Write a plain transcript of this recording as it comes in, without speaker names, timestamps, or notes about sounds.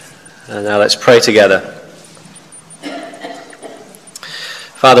And now let's pray together.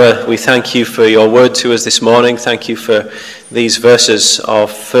 Father, we thank you for your word to us this morning. Thank you for these verses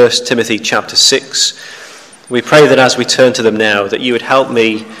of 1 Timothy chapter 6. We pray that as we turn to them now, that you would help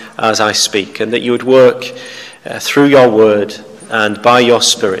me as I speak, and that you would work through your word and by your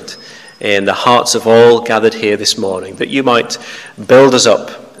Spirit in the hearts of all gathered here this morning, that you might build us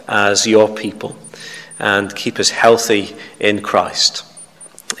up as your people and keep us healthy in Christ,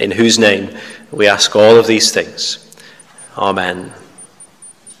 in whose name we ask all of these things. Amen.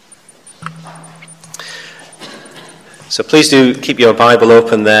 So please do keep your Bible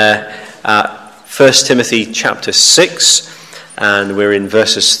open there at 1 Timothy chapter 6, and we're in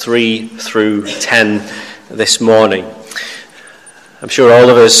verses 3 through 10 this morning. I'm sure all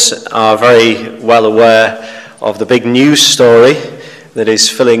of us are very well aware of the big news story that is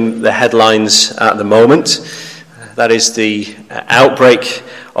filling the headlines at the moment. That is the outbreak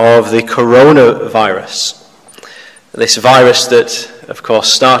of the coronavirus. This virus that, of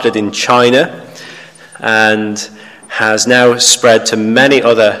course, started in China and has now spread to many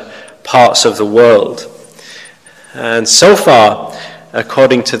other parts of the world. And so far,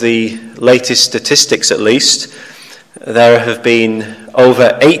 according to the latest statistics at least, there have been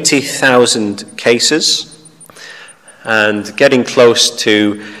over 80,000 cases and getting close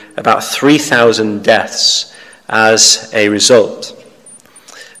to about 3,000 deaths as a result.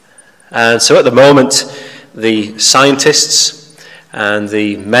 And so at the moment, the scientists and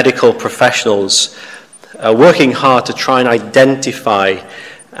the medical professionals are working hard to try and identify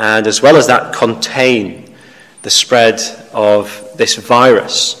and, as well as that, contain the spread of this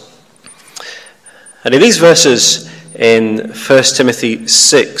virus. And in these verses in 1 Timothy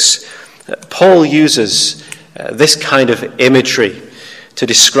 6, Paul uses this kind of imagery to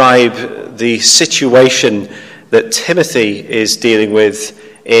describe the situation that Timothy is dealing with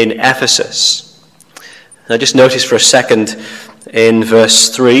in Ephesus. Now just notice for a second in verse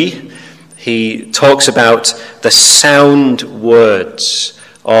 3, he talks about the sound words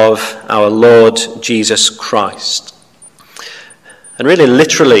of our Lord Jesus Christ. And really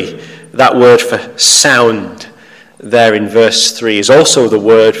literally, that word for sound there in verse 3 is also the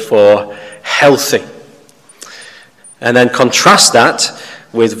word for healthy. And then contrast that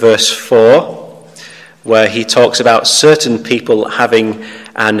with verse 4, where he talks about certain people having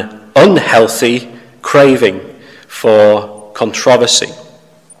an unhealthy craving for controversy.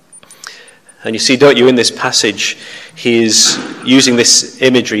 And you see, don't you, in this passage, he is using this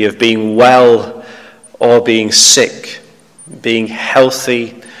imagery of being well or being sick, being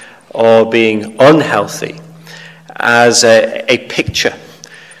healthy or being unhealthy, as a picture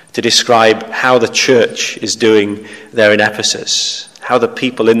to describe how the church is doing there in Ephesus, how the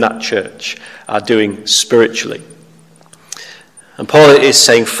people in that church are doing spiritually. And Paul is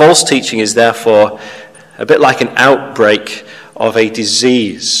saying false teaching is therefore a bit like an outbreak of a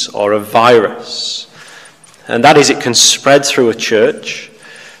disease or a virus. And that is, it can spread through a church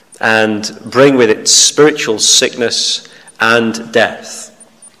and bring with it spiritual sickness and death.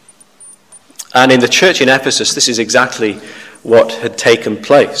 And in the church in Ephesus, this is exactly what had taken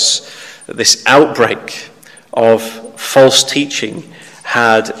place. This outbreak of false teaching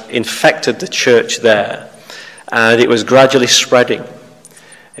had infected the church there, and it was gradually spreading.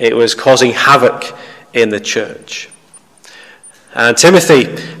 It was causing havoc in the church. And Timothy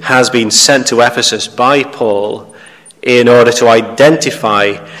has been sent to Ephesus by Paul in order to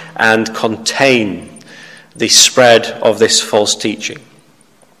identify and contain the spread of this false teaching.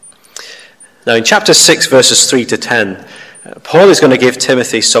 Now in chapter 6, verses 3 to 10, Paul is going to give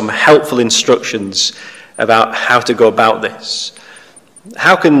Timothy some helpful instructions about how to go about this.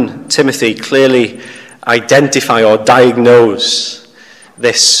 How can Timothy clearly identify or diagnose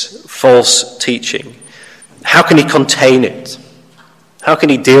this false teaching? How can he contain it? How can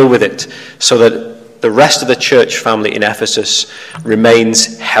he deal with it so that the rest of the church family in Ephesus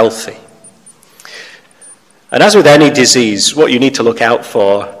remains healthy? And as with any disease, what you need to look out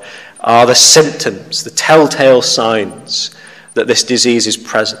for are the symptoms, the telltale signs that this disease is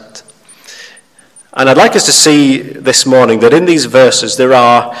present. And I'd like us to see this morning that in these verses there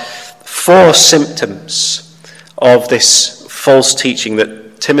are 4 symptoms of this false teaching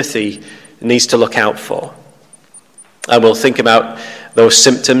that Timothy needs to look out for. And we'll think about those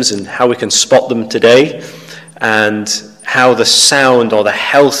symptoms and how we can spot them today, and how the sound or the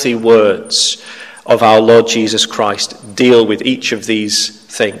healthy words of our Lord Jesus Christ deal with each of these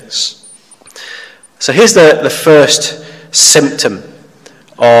things. So here's the first symptom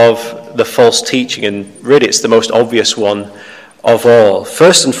of the false teaching, and really it's the most obvious one of all.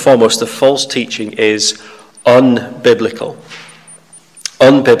 First and foremost, the false teaching is unbiblical.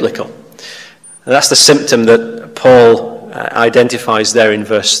 Unbiblical. And that's the symptom that Paul identifies there in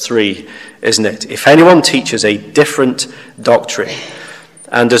verse 3, isn't it? If anyone teaches a different doctrine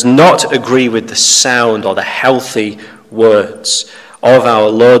and does not agree with the sound or the healthy words of our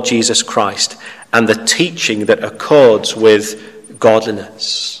Lord Jesus Christ and the teaching that accords with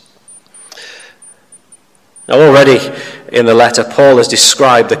godliness. Now, already in the letter, Paul has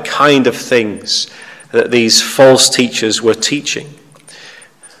described the kind of things that these false teachers were teaching.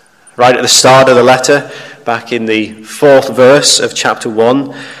 Right at the start of the letter, back in the 4th verse of chapter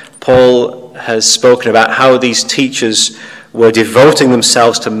 1, Paul has spoken about how these teachers were devoting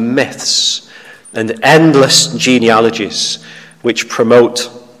themselves to myths and endless genealogies which promote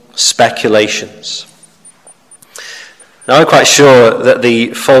speculations. Now, I'm quite sure that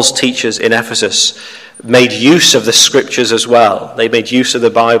the false teachers in Ephesus made use of the scriptures as well. They made use of the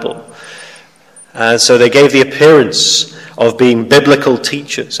Bible. And so they gave the appearance of being biblical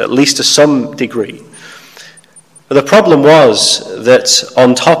teachers, at least to some degree. But the problem was that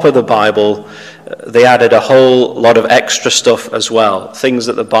on top of the Bible, they added a whole lot of extra stuff as well, things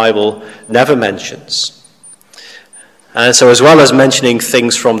that the Bible never mentions. And so as well as mentioning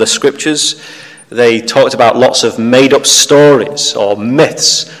things from the scriptures, they talked about lots of made-up stories or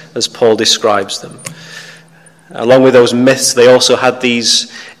myths, as Paul describes them. Along with those myths, they also had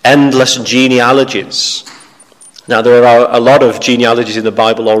these endless genealogies. Now, there are a lot of genealogies in the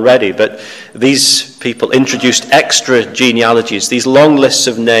Bible already, but these people introduced extra genealogies, these long lists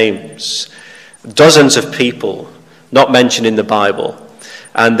of names, dozens of people not mentioned in the Bible,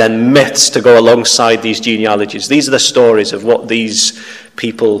 and then myths to go alongside these genealogies. These are the stories of what these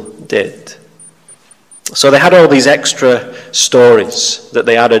people did. So they had all these extra stories that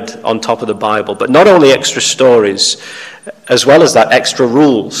they added on top of the Bible, but not only extra stories, as well as that, extra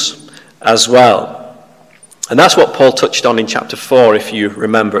rules as well. And that's what Paul touched on in chapter 4, if you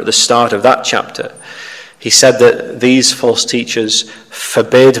remember, at the start of that chapter. He said that these false teachers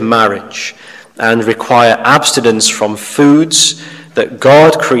forbid marriage and require abstinence from foods that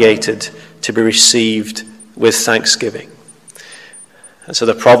God created to be received with thanksgiving. And so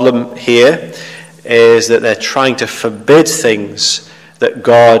the problem here is that they're trying to forbid things that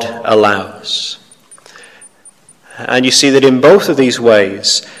God allows. And you see that in both of these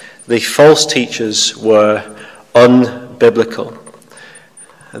ways, the false teachers were unbiblical.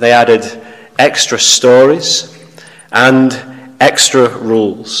 They added extra stories and extra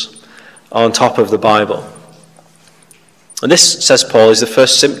rules on top of the Bible. And this, says Paul, is the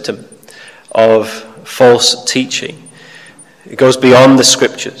first symptom of false teaching. It goes beyond the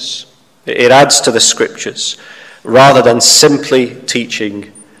scriptures. It adds to the scriptures rather than simply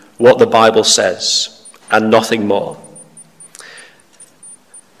teaching what the Bible says and nothing more.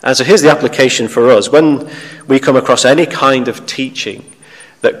 And so here's the application for us. When we come across any kind of teaching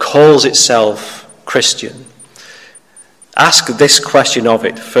that calls itself Christian, ask this question of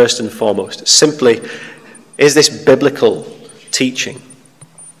it first and foremost. Simply, is this biblical teaching?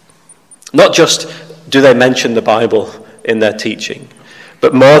 Not just do they mention the Bible in their teaching,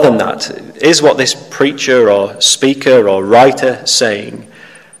 but more than that, is what this preacher or speaker or writer saying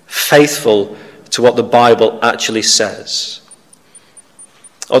faithful to what the Bible actually says?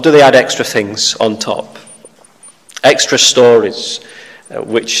 Or do they add extra things on top? Extra stories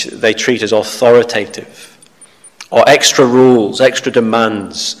which they treat as authoritative, or extra rules, extra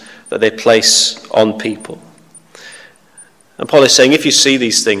demands that they place on people. And Paul is saying, if you see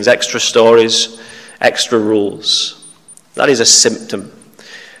these things, extra stories, extra rules, that is a symptom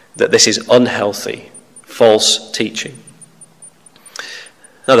that this is unhealthy, false teaching.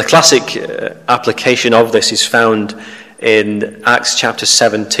 Now, the classic application of this is found in Acts chapter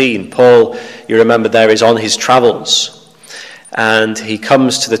 17. Paul, you remember there, is on his travels, and he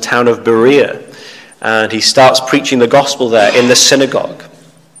comes to the town of Berea, and he starts preaching the gospel there in the synagogue.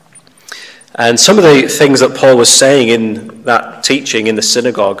 And some of the things that Paul was saying in that teaching in the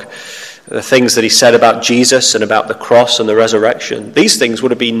synagogue, the things that he said about Jesus and about the cross and the resurrection, these things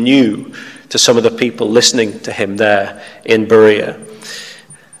would have been new to some of the people listening to him there in Berea.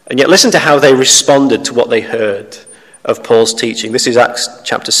 And yet listen to how they responded to what they heard of Paul's teaching. This is Acts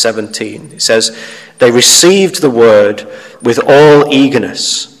chapter 17. It says, they received the word with all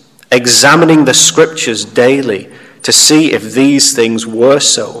eagerness, examining the scriptures daily to see if these things were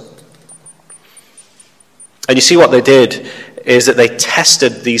so. And you see what they did is that they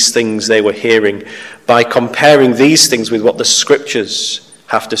tested these things they were hearing by comparing these things with what the scriptures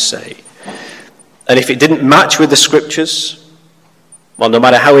have to say. And if it didn't match with the scriptures, well, no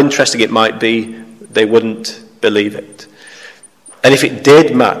matter how interesting it might be, they wouldn't believe it. And if it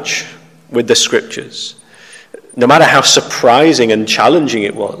did match with the scriptures, no matter how surprising and challenging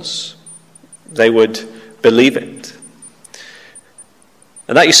it was, They would believe it.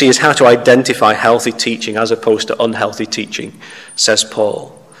 And that, you see, is how to identify healthy teaching as opposed to unhealthy teaching, says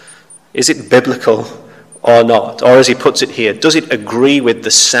Paul. Is it biblical or not? Or as he puts it here, does it agree with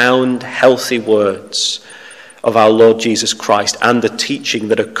the sound, healthy words of our Lord Jesus Christ and the teaching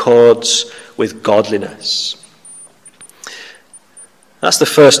that accords with godliness? That's the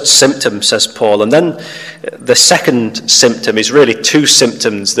first symptom, says Paul. And then the second symptom is really two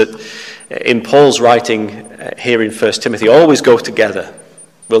symptoms that in Paul's writing here in 1 Timothy always go together.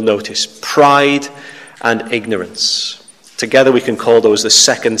 We'll notice pride and ignorance. Together we can call those the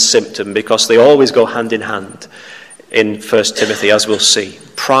second symptom because they always go hand in hand in 1 Timothy, as we'll see.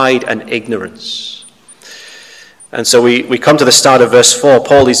 Pride and ignorance. And so we come to the start of verse 4.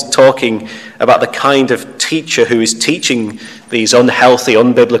 Paul is talking about the kind of teacher who is teaching these unhealthy,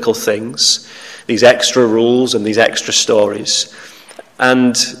 unbiblical things, these extra rules and these extra stories.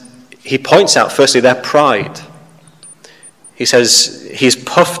 And he points out, firstly, their pride. He says he's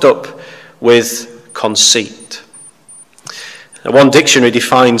puffed up with conceit. Now, one dictionary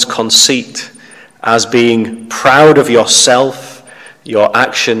defines conceit as being proud of yourself, your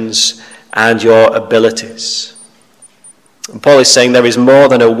actions, and your abilities. And Paul is saying there is more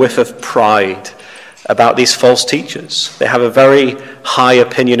than a whiff of pride about these false teachers. They have a very high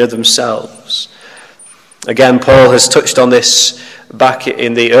opinion of themselves. Again, Paul has touched on this back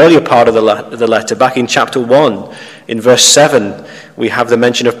in the earlier part of the letter, back in chapter 1. In verse 7, we have the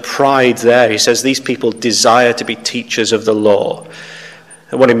mention of pride there. He says these people desire to be teachers of the law.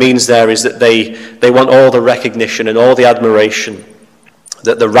 And what it means there is that they want all the recognition and all the admiration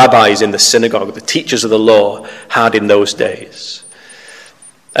that the rabbis in the synagogue, the teachers of the law, had in those days.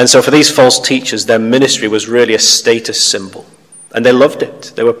 And so for these false teachers, their ministry was really a status symbol. And they loved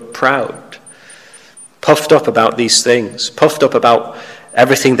it. They were proud, puffed up about these things, puffed up about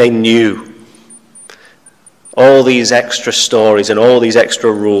everything they knew. All these extra stories and all these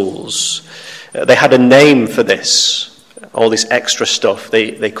extra rules. They had a name for this, all this extra stuff.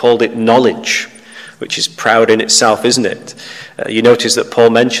 They called it knowledge, which is proud in itself, isn't it? You notice that Paul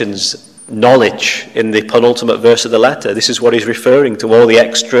mentions knowledge in the penultimate verse of the letter. This is what he's referring to, all the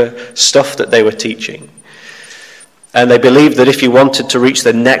extra stuff that they were teaching. And they believed that if you wanted to reach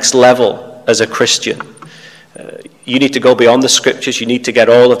the next level as a Christian, you need to go beyond the scriptures, you need to get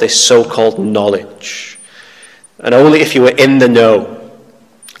all of this so-called knowledge. And only if you were in the know,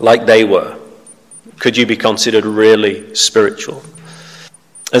 like they were, could you be considered really spiritual.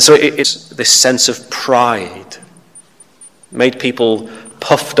 And so it's this sense of pride made people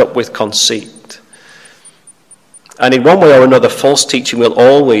puffed up with conceit. And in one way or another, false teaching will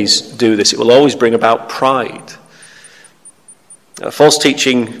always do this. It will always bring about pride. False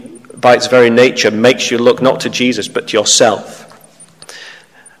teaching, by its very nature, makes you look not to Jesus, but to yourself.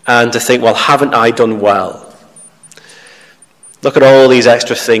 And to think, well, haven't I done well? Look at all these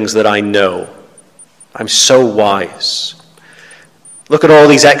extra things that I know. I'm so wise. Look at all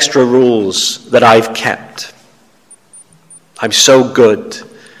these extra rules that I've kept. I'm so good.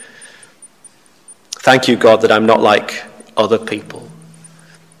 Thank you, God, that I'm not like other people.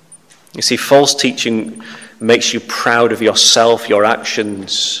 You see, false teaching makes you proud of yourself, your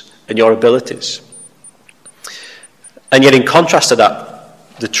actions, and your abilities. And yet, in contrast to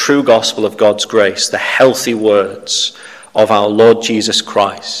that, the true gospel of God's grace, the healthy words of our Lord Jesus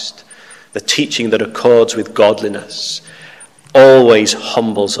Christ, the teaching that accords with godliness, always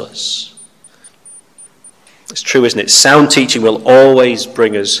humbles us. It's true, isn't it? Sound teaching will always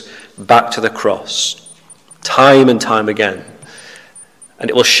bring us back to the cross, time and time again. And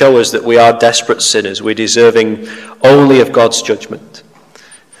it will show us that we are desperate sinners. We're deserving only of God's judgment.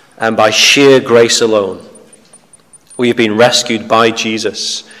 And by sheer grace alone, we have been rescued by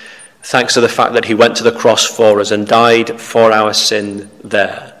Jesus, thanks to the fact that he went to the cross for us and died for our sin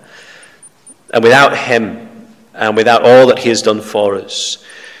there. And without him, and without all that he has done for us,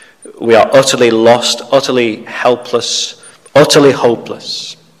 we are utterly lost, utterly helpless, utterly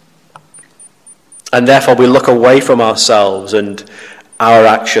hopeless. And therefore we look away from ourselves and our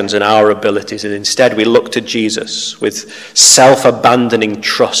actions and our abilities, and instead we look to Jesus with self-abandoning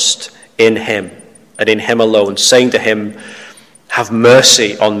trust in him and in him alone, saying to him, "Have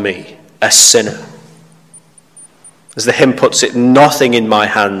mercy on me, a sinner." As the hymn puts it, "Nothing in my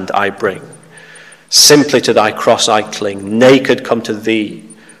hand I bring. Simply to thy cross I cling. Naked come to thee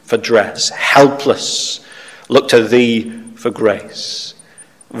for dress. Helpless look to thee for grace.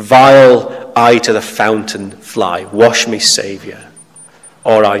 Vile I to the fountain fly. Wash me, Saviour,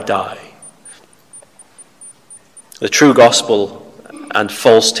 or I die." The true gospel and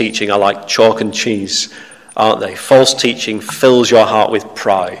false teaching are like chalk and cheese, aren't they? False teaching fills your heart with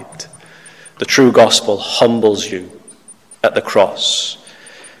pride. The true gospel humbles you at the cross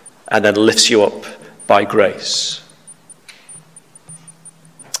and then lifts you up by grace.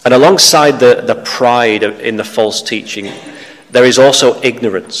 And alongside the pride in the false teaching, there is also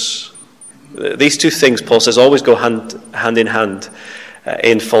ignorance. These two things, Paul says, always go hand in hand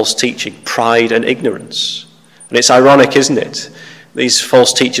in false teaching, pride and ignorance. And it's ironic, isn't it? These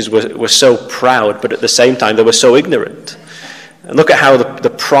false teachers were so proud, but at the same time they were so ignorant. And look at how the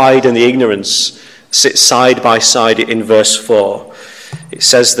pride and the ignorance sit side by side in verse 4. It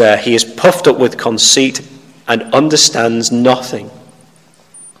says there, he is puffed up with conceit and understands nothing.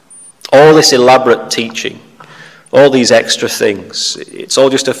 All this elaborate teaching, all these extra things, it's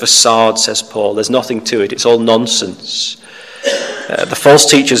all just a facade, says Paul. There's nothing to it. It's all nonsense. The false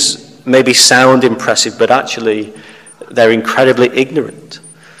teachers maybe sound impressive, but actually they're incredibly ignorant.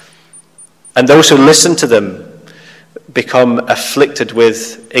 And those who listen to them become afflicted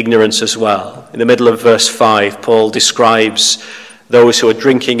with ignorance as well. In the middle of verse 5, Paul describes those who are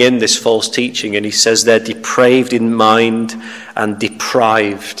drinking in this false teaching, and he says they're depraved in mind and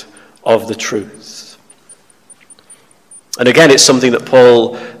deprived of the truth. And again, it's something that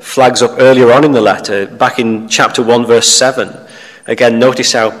Paul flags up earlier on in the letter, back in chapter 1, verse 7. Again,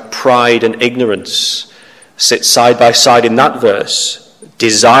 notice how pride and ignorance sit side by side in that verse.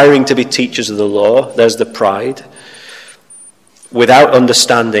 Desiring to be teachers of the law, there's the pride, without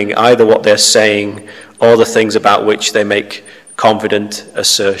understanding either what they're saying or the things about which they make confident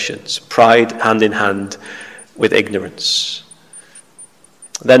assertions. Pride hand in hand with ignorance.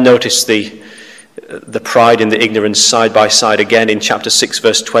 Then notice the pride and the ignorance side by side again in chapter 6,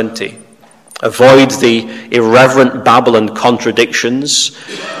 verse 20. Avoid the irreverent babble and contradictions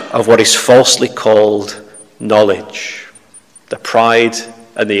of what is falsely called knowledge. The pride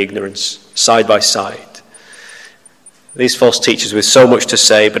and the ignorance side by side. These false teachers with so much to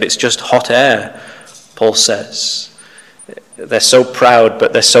say, but it's just hot air, Paul says. They're so proud,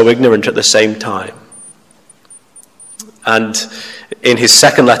 but they're so ignorant at the same time. And in his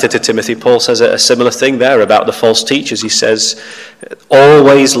second letter to Timothy, Paul says a similar thing there about the false teachers. He says,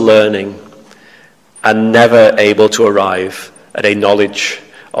 always learning and never able to arrive at a knowledge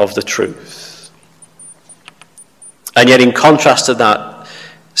of the truth. And yet in contrast to that,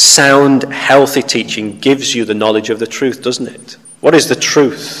 sound, healthy teaching gives you the knowledge of the truth, doesn't it? What is the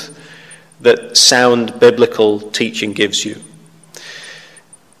truth that sound biblical teaching gives you?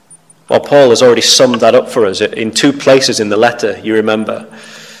 Well, Paul has already summed that up for us in two places in the letter, you remember.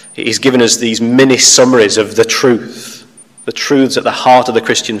 He's given us these mini summaries of the truths at the heart of the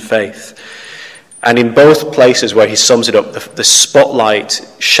Christian faith. And in both places where he sums it up, the spotlight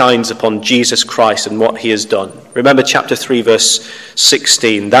shines upon Jesus Christ and what he has done. Remember chapter 3, verse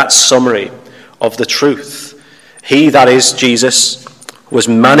 16, that summary of the truth. He, that is Jesus, was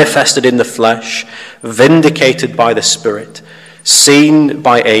manifested in the flesh, vindicated by the Spirit, seen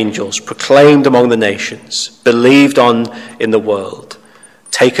by angels, proclaimed among the nations, believed on in the world,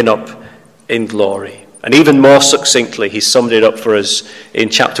 taken up in glory. And even more succinctly, he summed it up for us in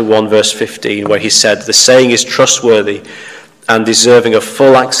chapter 1, verse 15, where he said, the saying is trustworthy and deserving of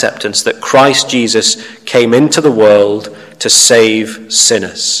full acceptance that Christ Jesus came into the world to save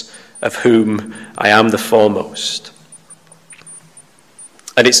sinners, of whom I am the foremost.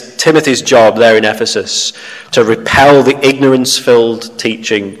 And it's Timothy's job there in Ephesus to repel the ignorance-filled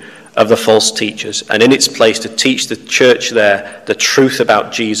teaching of the false teachers, and in its place to teach the church there the truth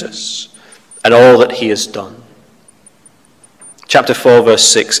about Jesus and all that he has done. Chapter 4, verse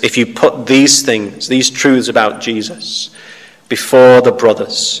 6, if you put these things, these truths about Jesus, before the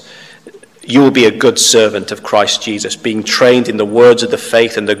brothers, you will be a good servant of Christ Jesus, being trained in the words of the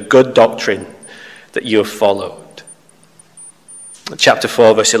faith and the good doctrine that you have followed. Chapter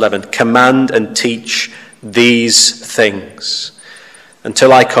 4, verse 11, command and teach these things.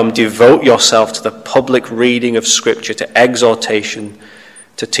 Until I come, devote yourself to the public reading of Scripture, to exhortation,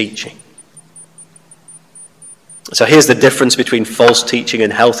 to teaching. So here's the difference between false teaching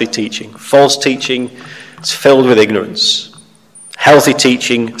and healthy teaching. False teaching is filled with ignorance. Healthy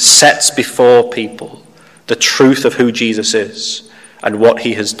teaching sets before people the truth of who Jesus is and what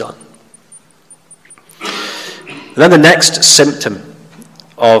he has done. And then the next symptom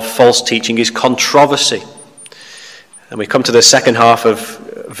of false teaching is controversy. And we come to the second half of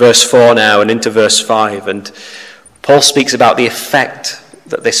verse 4 now and into verse 5. And Paul speaks about the effect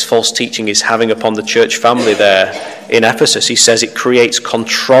that this false teaching is having upon the church family there in Ephesus. He says it creates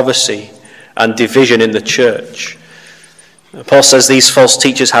controversy and division in the church. Paul says these false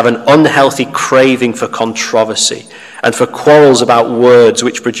teachers have an unhealthy craving for controversy and for quarrels about words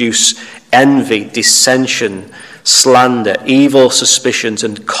which produce envy, dissension, slander, evil suspicions,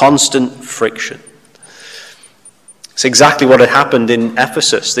 and constant friction. It's exactly what had happened in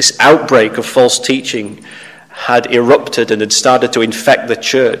Ephesus. This outbreak of false teaching had erupted and had started to infect the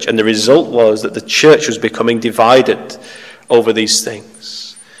church, and the result was that the church was becoming divided over these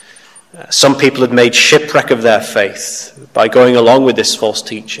things. Some people had made shipwreck of their faith by going along with this false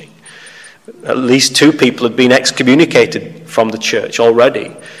teaching. At least 2 people had been excommunicated from the church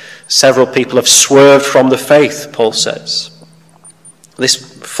already. Several people have swerved from the faith, Paul says. This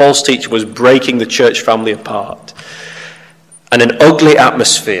false teacher was breaking the church family apart. And an ugly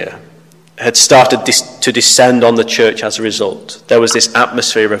atmosphere had started to descend on the church as a result. There was this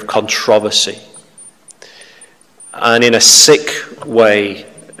atmosphere of controversy. And in a sick way,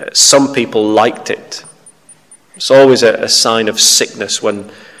 some people liked it. It's always a sign of sickness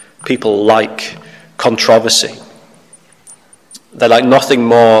when people like controversy. They like nothing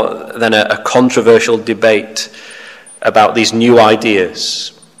more than a controversial debate about these new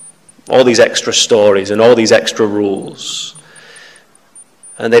ideas, all these extra stories and all these extra rules.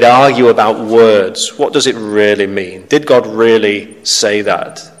 And they'd argue about words. What does it really mean? Did God really say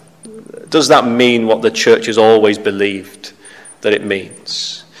that? Does that mean what the church has always believed that it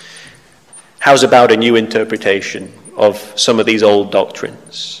means? How's about a new interpretation of some of these old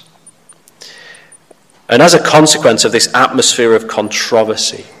doctrines? And as a consequence of this atmosphere of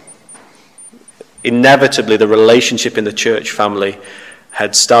controversy, inevitably the relationship in the church family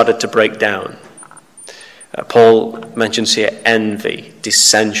had started to break down. Paul mentions here envy,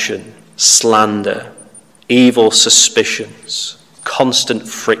 dissension, slander, evil suspicions, constant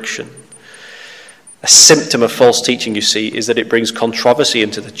friction. A symptom of false teaching, you see, is that it brings controversy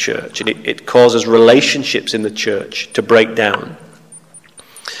into the church, and it causes relationships in the church to break down.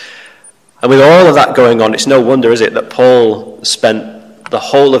 And with all of that going on, it's no wonder, is it, that Paul spent the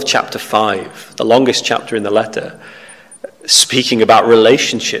whole of chapter 5, the longest chapter in the letter, speaking about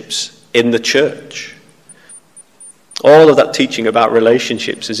relationships in the church. All of that teaching about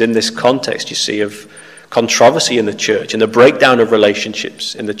relationships is in this context, you see, of controversy in the church and the breakdown of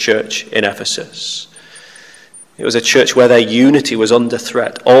relationships in the church in Ephesus. It was a church where their unity was under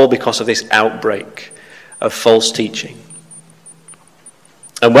threat, all because of this outbreak of false teaching.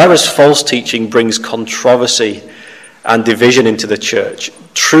 And whereas false teaching brings controversy and division into the church,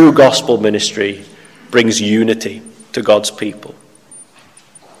 true gospel ministry brings unity to God's people.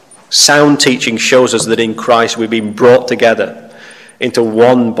 Sound teaching shows us that in Christ we've been brought together into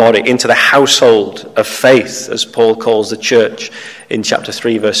one body, into the household of faith, as Paul calls the church in chapter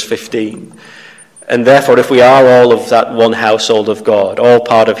 3, verse 15. And therefore, if we are all of that one household of God, all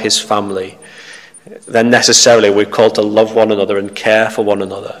part of his family, then necessarily we're called to love one another and care for one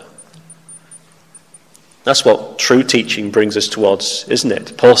another. That's what true teaching brings us towards, isn't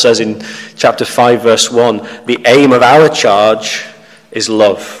it? Paul says in chapter 5, verse 1, the aim of our charge is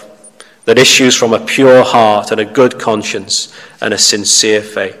love that issues from a pure heart and a good conscience and a sincere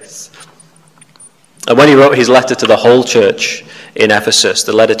faith. And when he wrote his letter to the whole church in Ephesus,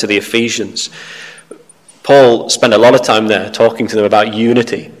 the letter to the Ephesians, Paul spent a lot of time there talking to them about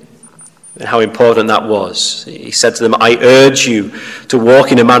unity and how important that was. He said to them, I urge you to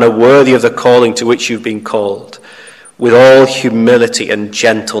walk in a manner worthy of the calling to which you've been called, with all humility and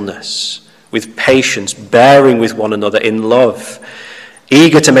gentleness, with patience, bearing with one another in love,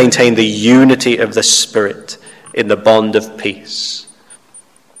 eager to maintain the unity of the Spirit in the bond of peace.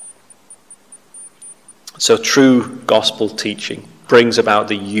 So true gospel teaching brings about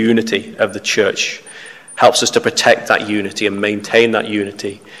the unity of the church, helps us to protect that unity and maintain that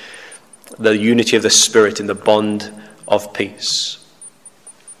unity, the unity of the Spirit in the bond of peace.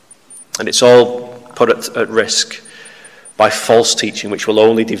 And it's all put at risk by false teaching, which will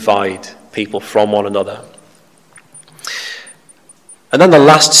only divide people from one another. And then the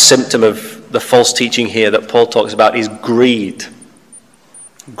last symptom of the false teaching here that Paul talks about is greed.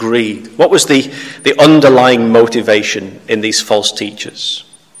 Greed. What was the underlying motivation in these false teachers?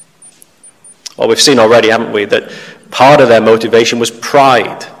 Well, we've seen already, haven't we, that part of their motivation was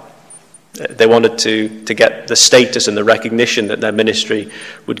pride. They wanted to get the status and the recognition that their ministry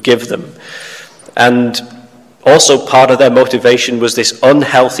would give them. And also part of their motivation was this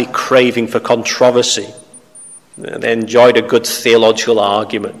unhealthy craving for controversy. They enjoyed a good theological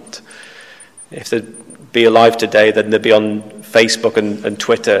argument. If they'd be alive today, then they'd be on Facebook and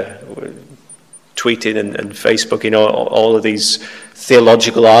Twitter, tweeting and Facebooking all of these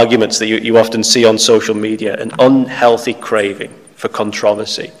theological arguments that you often see on social media, an unhealthy craving for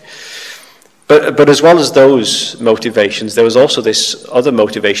controversy. But as well as those motivations, there was also this other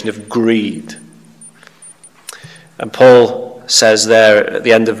motivation of greed. And Paul says there at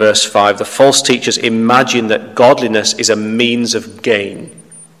the end of verse 5, the false teachers imagine that godliness is a means of gain.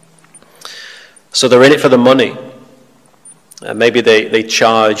 So they're in it for the money. Maybe they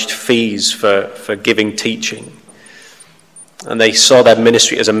charged fees for giving teaching. And they saw their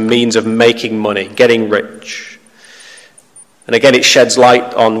ministry as a means of making money, getting rich. And again, it sheds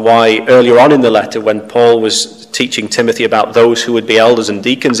light on why earlier on in the letter, when Paul was teaching Timothy about those who would be elders and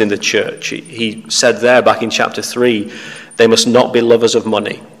deacons in the church, he said there back in chapter 3, they must not be lovers of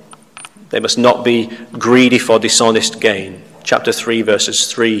money. They must not be greedy for dishonest gain. Chapter 3,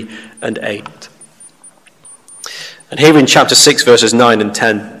 verses 3 and 8. And here in chapter 6, verses 9 and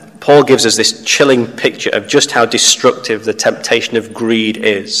 10, Paul gives us this chilling picture of just how destructive the temptation of greed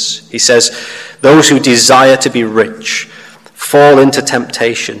is. He says, those who desire to be rich fall into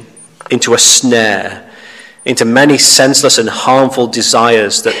temptation, into a snare, into many senseless and harmful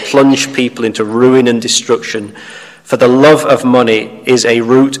desires that plunge people into ruin and destruction. For the love of money is a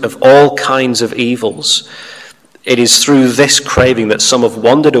root of all kinds of evils. It is through this craving that some have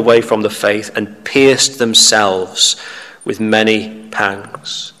wandered away from the faith and pierced themselves with many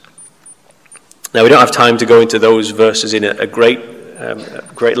pangs. Now, we don't have time to go into those verses in a great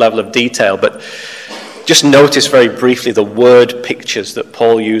level of detail, but just notice very briefly the word pictures that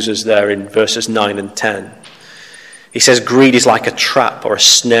Paul uses there in verses 9 and 10. He says greed is like a trap or a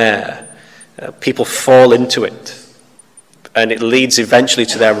snare. People fall into it, and it leads eventually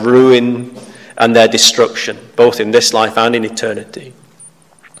to their ruin and their destruction, both in this life and in eternity.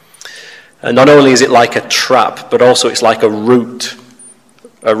 And not only is it like a trap, but also it's like a root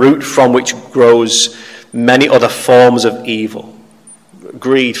from which grows many other forms of evil.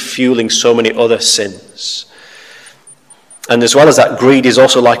 Greed fueling so many other sins. And as well as that, greed is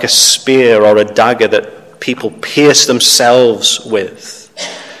also like a spear or a dagger that people pierce themselves with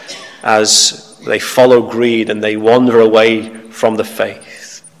as they follow greed and they wander away from the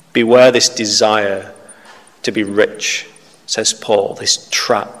faith. Beware this desire to be rich, says Paul, this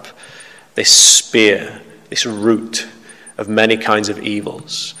trap, this spear, this root of many kinds of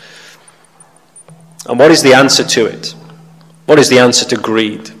evils. And what is the answer to it? What is the answer to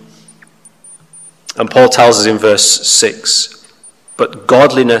greed? And Paul tells us in verse 6, but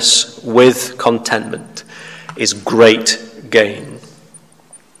godliness with contentment is great gain.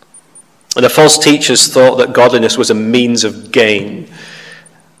 And the false teachers thought that godliness was a means of gain.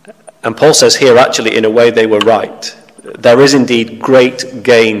 And Paul says here, actually, in a way, they were right. There is indeed great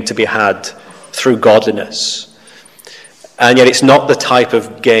gain to be had through godliness. And yet it's not the type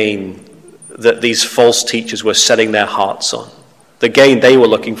of gain that these false teachers were setting their hearts on. The gain they were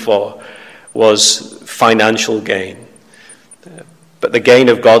looking for was financial gain. But the gain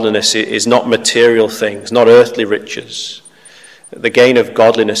of godliness is not material things, not earthly riches. The gain of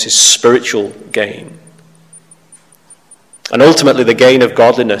godliness is spiritual gain. And ultimately, the gain of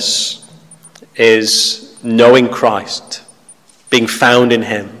godliness is knowing Christ, being found in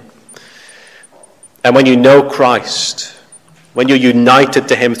him. And when you know Christ, when you're united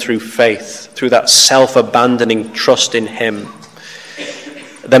to him through faith, through that self-abandoning trust in him,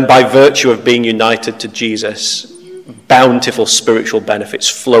 then by virtue of being united to Jesus, bountiful spiritual benefits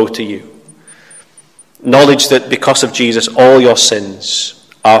flow to you. Knowledge that because of Jesus, all your sins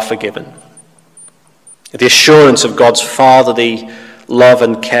are forgiven. The assurance of God's fatherly love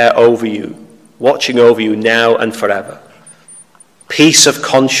and care over you, watching over you now and forever. Peace of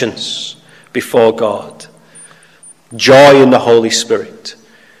conscience before God. Joy in the Holy Spirit.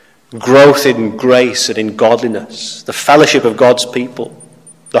 Growth in grace and in godliness. The fellowship of God's people.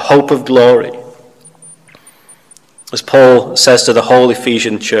 The hope of glory. As Paul says to the whole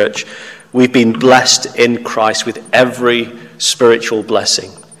Ephesian church, we've been blessed in Christ with every spiritual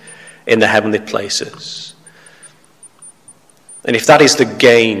blessing in the heavenly places. And if that is the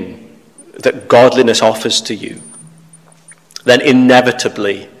gain that godliness offers to you, then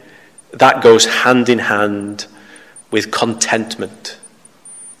inevitably that goes hand in hand with contentment.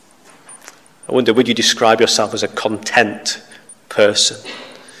 I wonder, would you describe yourself as a content person?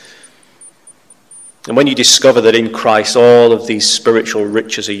 And when you discover that in Christ all of these spiritual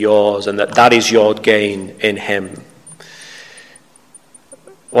riches are yours and that is your gain in him,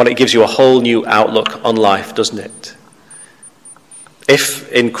 well, it gives you a whole new outlook on life, doesn't it?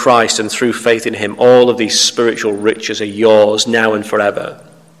 If in Christ and through faith in him all of these spiritual riches are yours now and forever,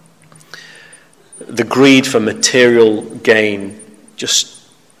 the greed for material gain just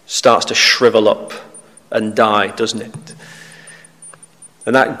starts to shrivel up and die, doesn't it?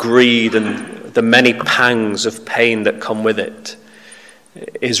 And that greed and the many pangs of pain that come with it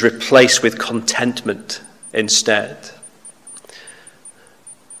is replaced with contentment instead.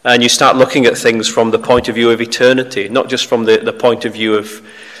 And you start looking at things from the point of view of eternity, not just from the point of view of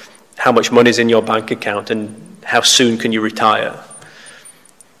how much money is in your bank account and how soon can you retire.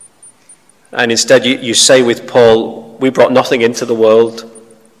 And instead you say with Paul, we brought nothing into the world.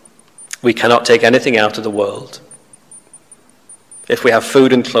 We cannot take anything out of the world. If we have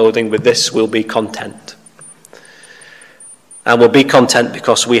food and clothing, with this we'll be content. And we'll be content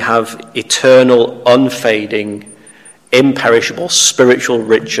because we have eternal, unfading, imperishable spiritual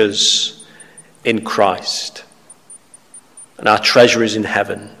riches in Christ. And our treasure is in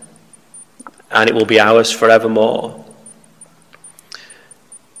heaven. And it will be ours forevermore.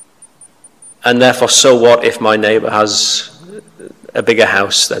 And therefore, so what if my neighbour has a bigger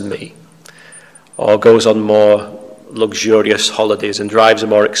house than me? Or goes on more luxurious holidays and drives a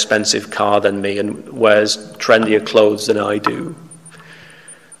more expensive car than me and wears trendier clothes than I do?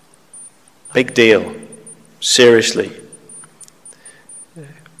 Big deal. Seriously.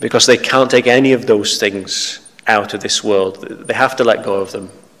 Because they can't take any of those things out of this world. They have to let go of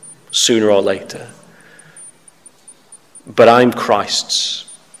them sooner or later. But I'm Christ's,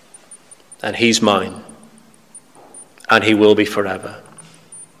 and he's mine, and he will be forever.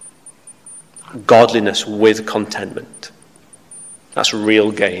 Godliness with contentment. That's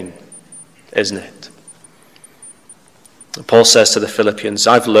real gain, isn't it? Paul says to the Philippians,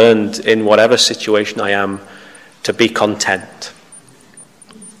 I've learned in whatever situation I am to be content.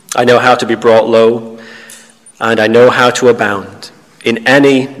 I know how to be brought low, and I know how to abound. In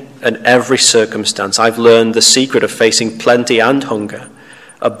any and every circumstance, I've learned the secret of facing plenty and hunger,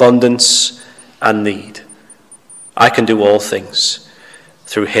 abundance and need. I can do all things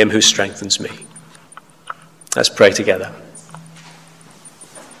through him who strengthens me. Let's pray together.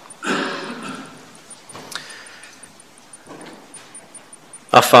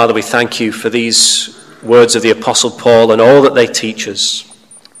 Our Father, we thank you for these words of the Apostle Paul and all that they teach us.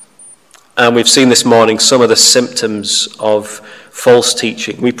 And we've seen this morning some of the symptoms of false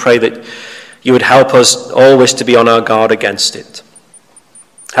teaching. We pray that you would help us always to be on our guard against it.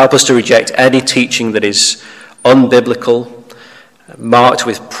 Help us to reject any teaching that is unbiblical, marked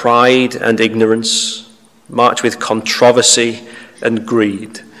with pride and ignorance, marked with controversy and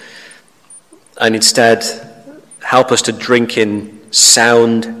greed. And instead, help us to drink in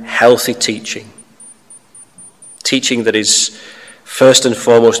sound, healthy teaching. Teaching that is first and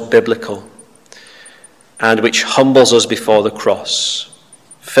foremost biblical, and which humbles us before the cross,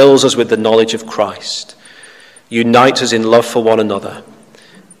 fills us with the knowledge of Christ, unites us in love for one another,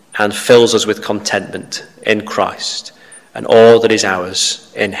 and fills us with contentment in Christ and all that is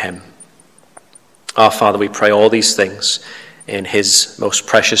ours in him. Our Father, we pray all these things in his most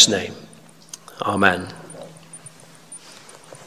precious name. Amen.